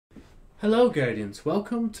Hello Guardians,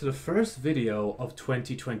 welcome to the first video of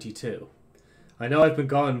 2022. I know I've been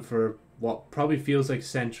gone for what probably feels like a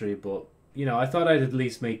century, but you know, I thought I'd at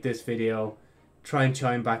least make this video, try and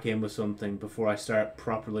chime back in with something before I start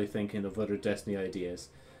properly thinking of other Destiny ideas.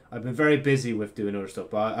 I've been very busy with doing other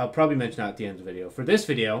stuff, but I'll probably mention that at the end of the video. For this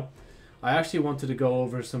video, I actually wanted to go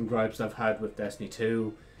over some gripes I've had with Destiny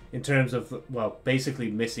 2 in terms of, well,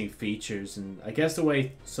 basically missing features and I guess the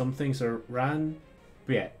way some things are ran.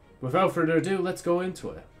 But yeah. Without further ado, let's go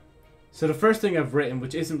into it. So the first thing I've written,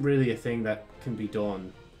 which isn't really a thing that can be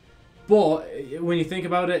done, but when you think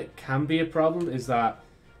about it, can be a problem, is that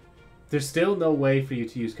there's still no way for you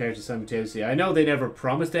to use characters simultaneously. I know they never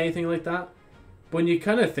promised anything like that, but when you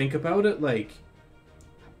kind of think about it, like,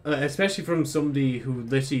 especially from somebody who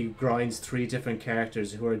literally grinds 3 different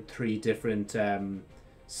characters who are 3 different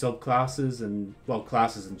subclasses and, well,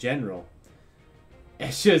 classes in general,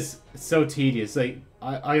 it's just so tedious. Like,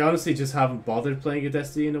 I honestly just haven't bothered playing a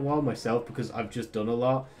Destiny in a while myself because I've just done a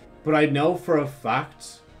lot. But I know for a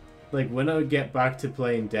fact, like, when I get back to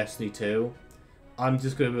playing Destiny 2, I'm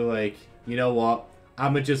just going to be like, you know what?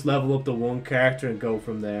 I'm going to just level up the one character and go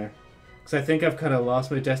from there. Because I think I've kind of lost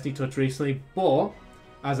my Destiny touch recently. But,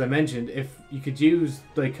 as I mentioned, if you could use,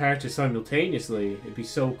 like, characters simultaneously, it'd be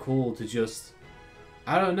so cool to just...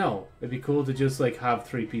 I don't know. It'd be cool to just, like, have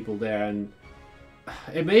 3 people there and...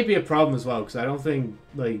 It may be a problem as well, because I don't think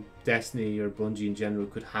like Destiny or Bungie in general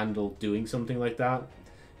could handle doing something like that.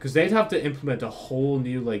 Because they'd have to implement a whole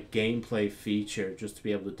new like gameplay feature just to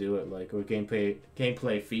be able to do it, like, or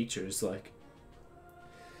gameplay features, like.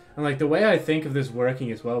 And like the way I think of this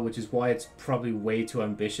working as well, which is why it's probably way too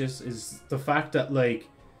ambitious, is the fact that like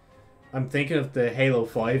I'm thinking of the Halo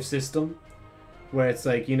 5 system, where it's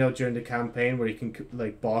like, you know, during the campaign where you can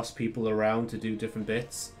like boss people around to do different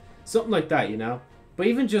bits. Something like that, you know? But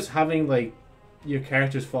even just having, like, your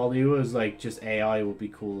characters follow you as, like, just AI would be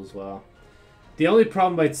cool as well. The only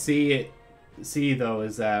problem I'd see, though,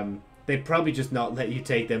 is they'd probably just not let you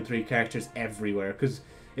take them 3 characters everywhere. Because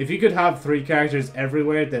if you could have 3 characters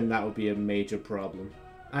everywhere, then that would be a major problem.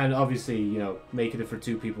 And obviously, you know, making it for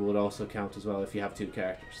 2 people would also count as well if you have 2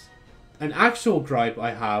 characters. An actual gripe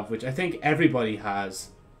I have, which I think everybody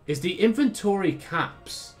has, is the inventory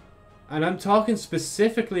caps. And I'm talking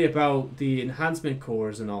specifically about the enhancement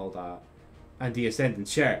cores and all that, and the Ascendant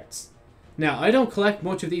shards. Now, I don't collect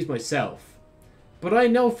much of these myself, but I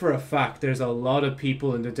know for a fact there's a lot of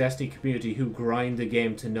people in the Destiny community who grind the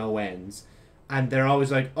game to no ends, and they're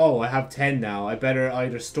always like, oh, I have 10 now, I better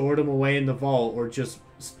either store them away in the vault or just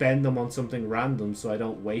spend them on something random so I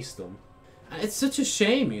don't waste them. And it's such a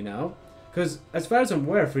shame, you know? Because, as far as I'm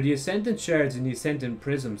aware, for the Ascendant Shards and the Ascendant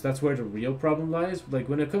Prisms, that's where the real problem lies. Like,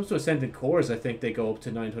 when it comes to Ascendant Cores, I think they go up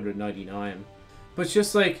to 999. But it's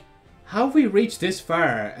just like, how have we reached this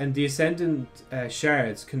far, and the Ascendant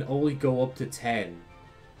Shards can only go up to 10?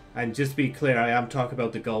 And just to be clear, I am talking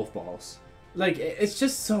about the golf balls. Like, it's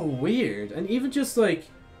just so weird. And even just, like,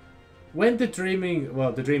 when the Dreaming...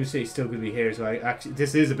 Well, the Dreaming City's still going to be here, so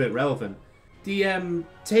this is a bit relevant. The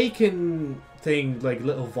Taken thing, like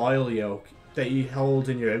little vial yoke that you hold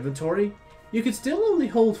in your inventory, you could still only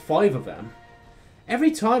hold 5 of them.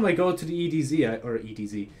 Every time I go to the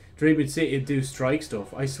EDZ, Dreaming City, and do strike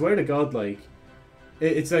stuff, I swear to God, like,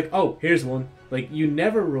 it's like, oh, here's one. Like, you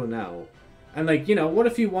never run out. And like, you know, what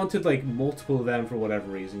if you wanted like multiple of them for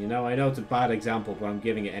whatever reason, you know? I know it's a bad example, but I'm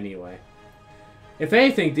giving it anyway. If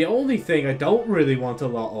anything, the only thing I don't really want a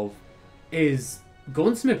lot of is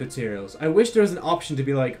gunsmith materials. I wish there was an option to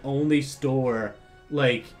be like, only store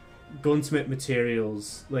like gunsmith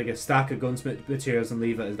materials, like a stack of gunsmith materials, and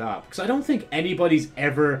leave it as that. Because I don't think anybody's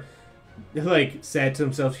ever like said to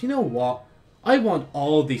themselves, you know what, I want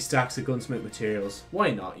all these stacks of gunsmith materials,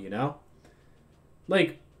 why not, you know?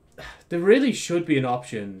 Like, there really should be an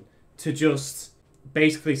option to just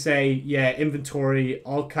basically say, yeah, inventory,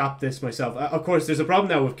 I'll cap this myself. Of course, there's a problem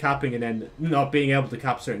now with capping and then not being able to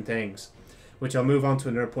cap certain things, which I'll move on to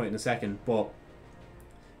another point in a second, but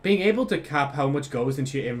being able to cap how much goes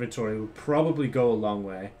into your inventory would probably go a long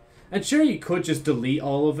way. And sure, you could just delete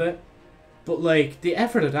all of it, but like, the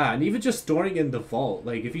effort of that, and even just storing in the vault,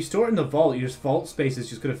 like, if you store it in the vault, your vault space is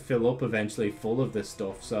just going to fill up eventually full of this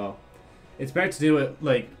stuff, so it's better to do it,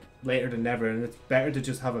 like, later than never, and it's better to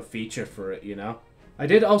just have a feature for it, you know? I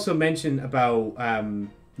did also mention about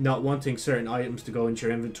not wanting certain items to go into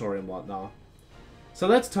your inventory and whatnot. So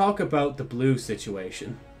let's talk about the blue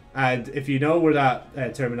situation. And if you know where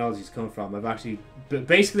that terminology's come from, I've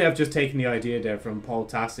just taken the idea there from Paul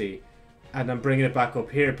Tassi, and I'm bringing it back up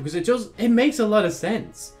here because it makes a lot of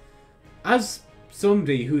sense. As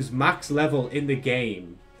somebody who's max level in the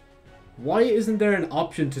game, why isn't there an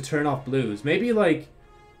option to turn off blues? Maybe like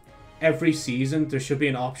every season there should be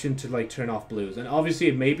an option to like turn off blues, and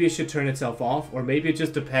obviously maybe it should turn itself off, or maybe it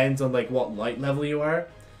just depends on like what light level you are.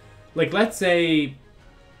 Like let's say,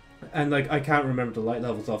 and like I can't remember the light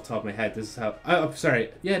levels off the top of my head. This is how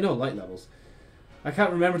light levels. I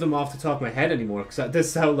can't remember them off the top of my head anymore because this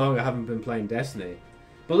is how long I haven't been playing Destiny.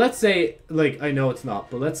 But let's say, like, I know it's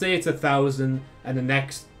not, but let's say it's 1,000 and the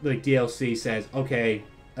next, like, DLC says, okay,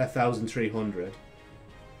 1,300.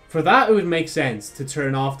 For that, it would make sense to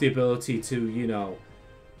turn off the ability to, you know,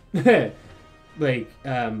 like,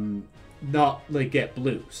 not, like, get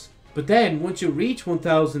blues. But then, once you reach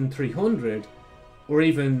 1,300, or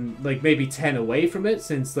even, like, maybe 10 away from it,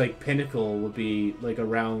 since, like, Pinnacle would be, like,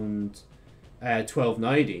 around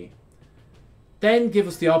 1290, then give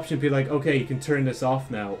us the option to be like, okay, you can turn this off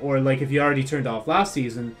now. Or like if you already turned it off last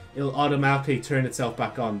season, it'll automatically turn itself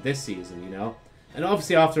back on this season, you know? And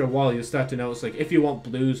obviously after a while, you'll start to notice, like, if you want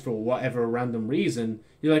blues for whatever random reason,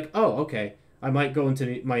 you're like, oh, okay, I might go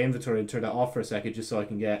into my inventory and turn that off for a second just so I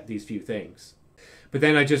can get these few things. But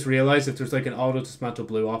then I just realized if there's like an auto dismantle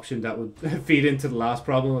blue option, that would feed into the last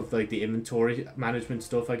problem of like the inventory management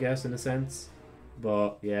stuff, I guess, in a sense.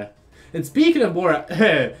 But yeah. And speaking of more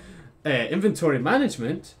inventory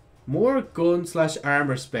management, more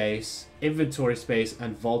gun/armor space, inventory space,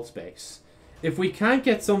 and vault space. If we can't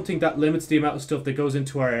get something that limits the amount of stuff that goes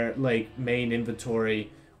into our like main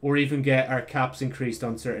inventory, or even get our caps increased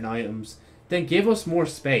on certain items, then give us more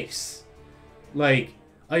space. Like,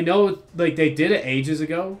 I know like they did it ages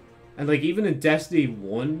ago, and like even in Destiny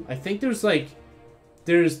 1, I think there's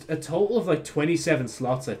a total of like 27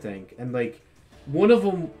 slots, I think, and like one of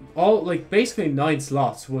them, all like basically 9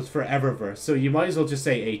 slots was for Eververse, so you might as well just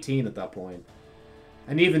say 18 at that point.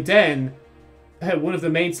 And even then, one of the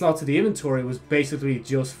main slots of the inventory was basically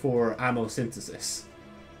just for ammo synthesis.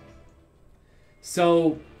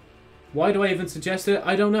 So why do I even suggest it?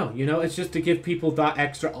 I don't know. You know, it's just to give people that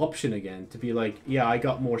extra option again, to be like, yeah, I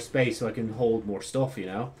got more space so I can hold more stuff, you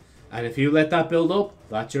know? And if you let that build up,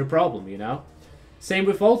 that's your problem, you know? Same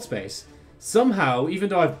with vault space. Somehow, even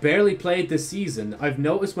though I've barely played this season, I've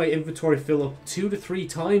noticed my inventory fill up 2 to 3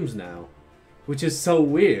 times now. Which is so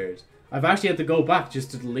weird. I've actually had to go back just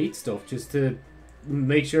to delete stuff, just to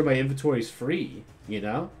make sure my inventory is free, you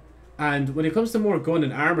know? And when it comes to more gun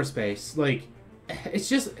and armor space, like,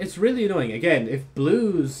 it's really annoying. Again, if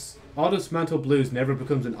blues, auto-dismantle blues never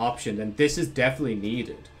becomes an option, then this is definitely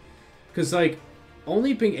needed. Because, like,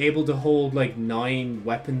 only being able to hold like 9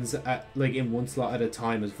 weapons at like in one slot at a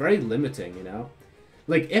time is very limiting, you know?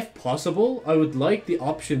 Like, if possible, I would like the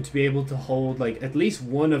option to be able to hold like at least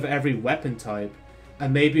one of every weapon type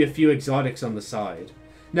and maybe a few exotics on the side.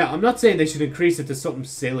 Now, I'm not saying they should increase it to something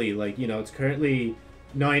silly, like, you know, it's currently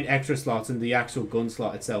 9 extra slots in the actual gun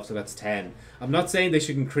slot itself, so that's 10. I'm not saying they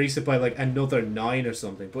should increase it by like another 9 or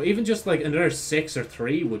something, but even just like another 6 or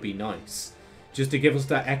 3 would be nice, just to give us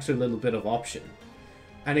that extra little bit of option.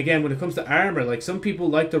 And again, when it comes to armor, like, some people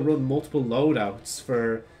like to run multiple loadouts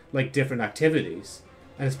for like different activities,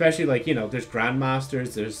 and especially like, you know, there's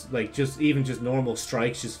Grandmasters, there's like just normal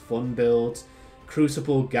strikes, just fun builds,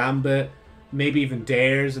 Crucible, Gambit, maybe even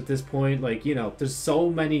Dares at this point. Like, you know, there's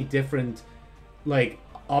so many different like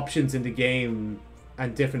options in the game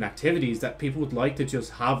and different activities that people would like to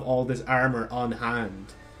just have all this armor on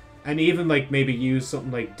hand, and even like maybe use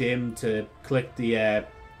something like Dim to click the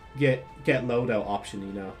get loadout option,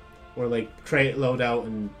 you know, or like create loadout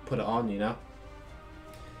and put it on, you know.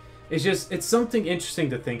 It's something interesting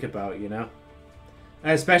to think about, you know.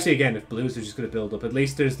 And especially again, if blues are just going to build up, at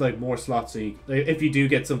least there's like more slots, so you, like, if you do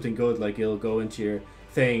get something good, like it'll go into your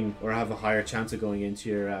thing or have a higher chance of going into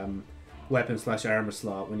your weapon/armor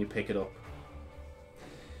slot when you pick it up.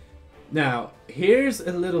 Now, here's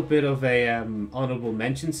a little bit of a honorable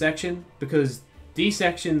mention section, because these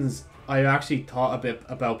sections I actually thought a bit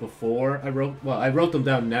about before I wrote them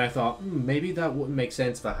down, and then I thought, maybe that wouldn't make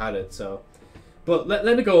sense if I had it, so. But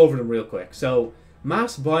let me go over them real quick. So,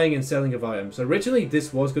 mass buying and selling of items. Originally,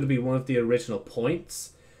 this was going to be one of the original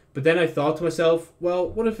points, but then I thought to myself, well,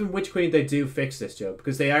 what if in Witch Queen they do fix this, Joe?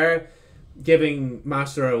 Because they are giving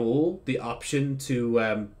Master Raoul the option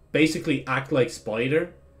to basically act like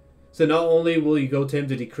Spider. So not only will you go to him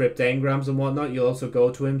to decrypt engrams and whatnot, you'll also go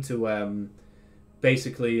to him to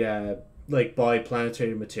basically like buy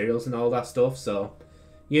planetary materials and all that stuff. So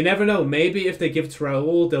you never know, maybe if they give it to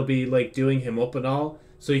Raoul, they'll be like doing him up and all,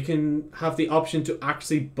 so you can have the option to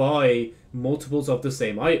actually buy multiples of the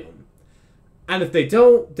same item. And if they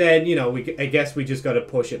don't, then, you know, I guess we just got to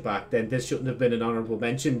push it back. Then this shouldn't have been an honorable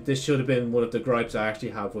mention. This should have been one of the gripes I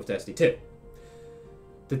actually have with Destiny 2.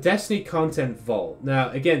 The Destiny content vault. Now,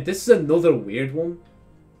 again, this is another weird one.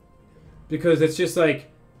 Because it's just like,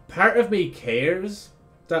 part of me cares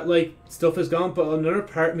that like stuff is gone, but another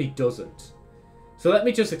part of me doesn't. So let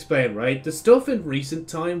me just explain, right? The stuff in recent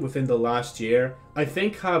time within the last year, I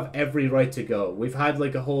think have every right to go. We've had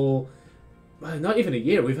like a whole, not even a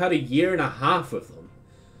year, we've had a year and a half of them.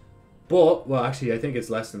 But, well actually I think it's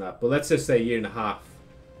less than that, but let's just say a year and a half.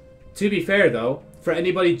 To be fair though, for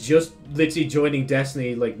anybody just literally joining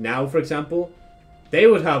Destiny like now for example, they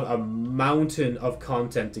would have a mountain of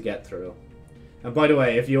content to get through. And by the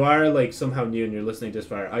way, if you are like somehow new and you're listening this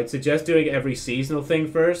far, I'd suggest doing every seasonal thing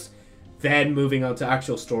first, then moving on to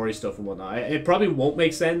actual story stuff and whatnot. It probably won't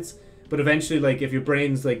make sense, but eventually, like, if your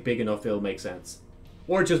brain's like big enough, it'll make sense.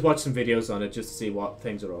 Or just watch some videos on it just to see what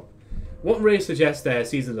things are up. Wouldn't really suggest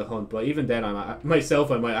Season of the Hunt, but even then, I might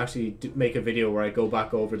actually make a video where I go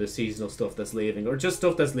back over the seasonal stuff that's leaving, or just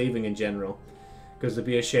stuff that's leaving in general. Because it'd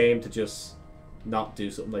be a shame to just not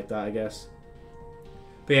do something like that, I guess.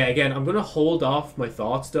 But yeah, again, I'm going to hold off my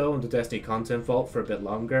thoughts, though, on the Destiny content vault for a bit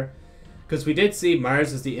longer. Because we did see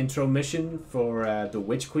Mars as the intro mission for the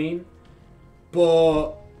Witch Queen.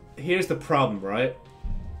 But here's the problem, right?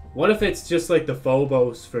 What if it's just like the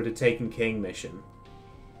Phobos for the Taken King mission?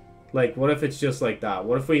 Like, what if it's just like that?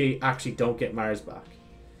 What if we actually don't get Mars back?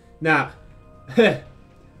 Now, the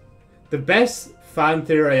best fan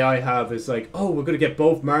theory I have is like, oh, we're going to get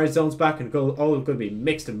both Mars zones back and go, oh, it's going to be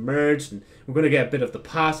mixed and merged. And we're going to get a bit of the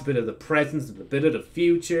past, a bit of the present, and a bit of the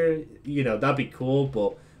future. You know, that'd be cool,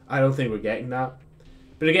 but I don't think we're getting that.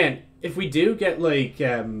 But again, if we do get like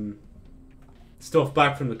stuff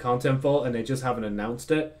back from the content vault and they just haven't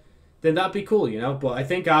announced it, then that'd be cool, you know. But I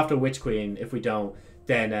think after Witch Queen, if we don't,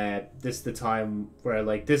 then this is the time where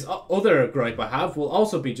like this other gripe I have will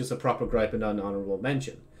also be just a proper gripe and an honorable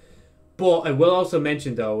mention. But I will also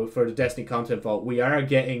mention though, for the Destiny content vault, we are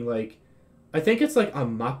getting like, I think it's like a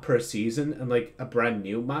map per season and like a brand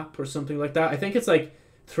new map or something like that. I think it's like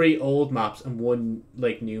 3 old maps and 1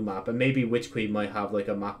 like new map, and maybe Witch Queen might have like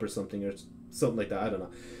a map or something like that. I don't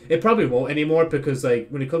know. It probably won't anymore because like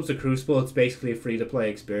when it comes to Crucible, it's basically a free-to-play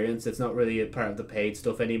experience. It's not really a part of the paid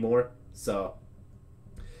stuff anymore. So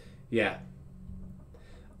yeah.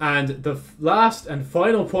 And the last and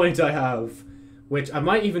final point I have, which I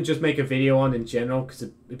might even just make a video on in general because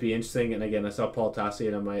it'd be interesting, and again I saw Paul Tassi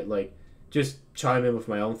and I might like just chime in with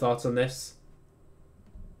my own thoughts on this.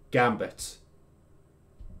 Gambit.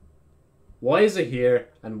 Why is it here,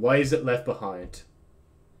 and why is it left behind?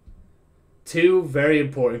 2 very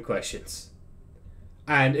important questions.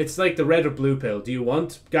 And it's like the red or blue pill. Do you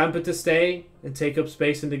want Gambit to stay and take up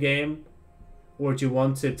space in the game? Or do you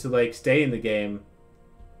want it to like stay in the game,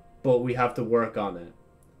 but we have to work on it?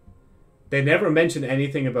 They never mentioned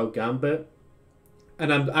anything about Gambit.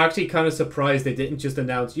 And I'm actually kind of surprised they didn't just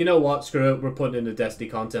announce, you know what, screw it, we're putting in the Destiny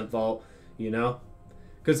content vault, you know?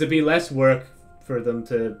 Because it'd be less work for them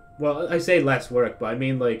to, well, I say less work, but I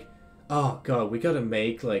mean like, oh god, we gotta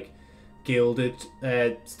make like gilded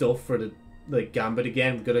stuff for the like Gambit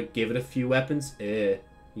again. We gotta give it a few weapons, you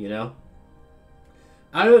know.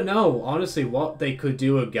 I don't know honestly what they could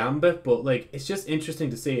do with Gambit, but like it's just interesting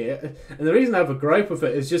to see it. And the reason I have a gripe with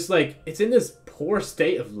it is just like it's in this poor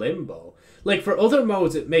state of limbo. Like for other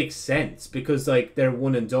modes it makes sense because like they're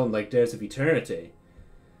one and done, like Dares of Eternity,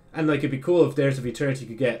 and like it'd be cool if Dares of Eternity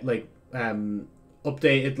could get like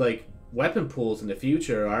updated like weapon pools in the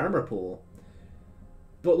future or armor pool.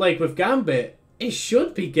 But like with Gambit, it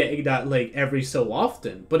should be getting that like every so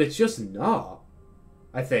often, but it's just not.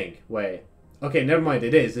 I think. Wait. Okay, never mind,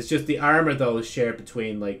 it is. It's just the armor though is shared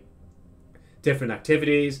between like different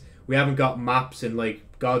activities. We haven't got maps in like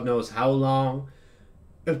God knows how long.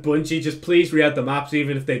 If Bungie, just please re-add the maps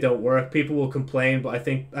even if they don't work. People will complain, but I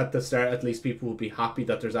think at the start at least people will be happy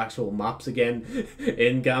that there's actual maps again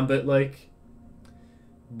in Gambit, like.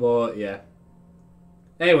 But yeah.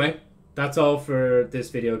 Anyway, that's all for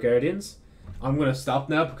this video, Guardians. I'm going to stop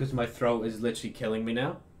now because my throat is literally killing me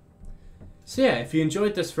now. So yeah, if you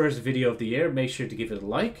enjoyed this first video of the year, make sure to give it a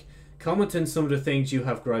like. Comment on some of the things you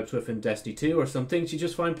have gripes with in Destiny 2, or some things you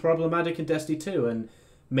just find problematic in Destiny 2, and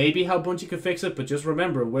maybe how Bungie could fix it, but just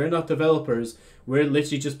remember, we're not developers, we're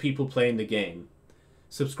literally just people playing the game.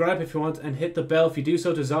 Subscribe if you want, and hit the bell if you do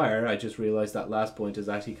so desire. I just realized that last point is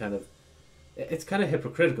actually kind of... It's kind of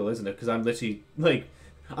hypocritical, isn't it? Because I'm literally, like...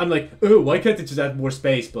 I'm like, oh, why can't they just add more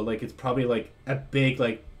space? But, like, it's probably, like, a big,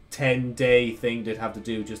 like, 10-day thing they'd have to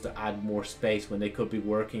do just to add more space when they could be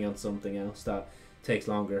working on something else that takes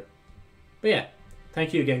longer. But yeah,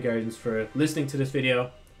 thank you again, Guardians, for listening to this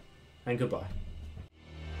video, and goodbye.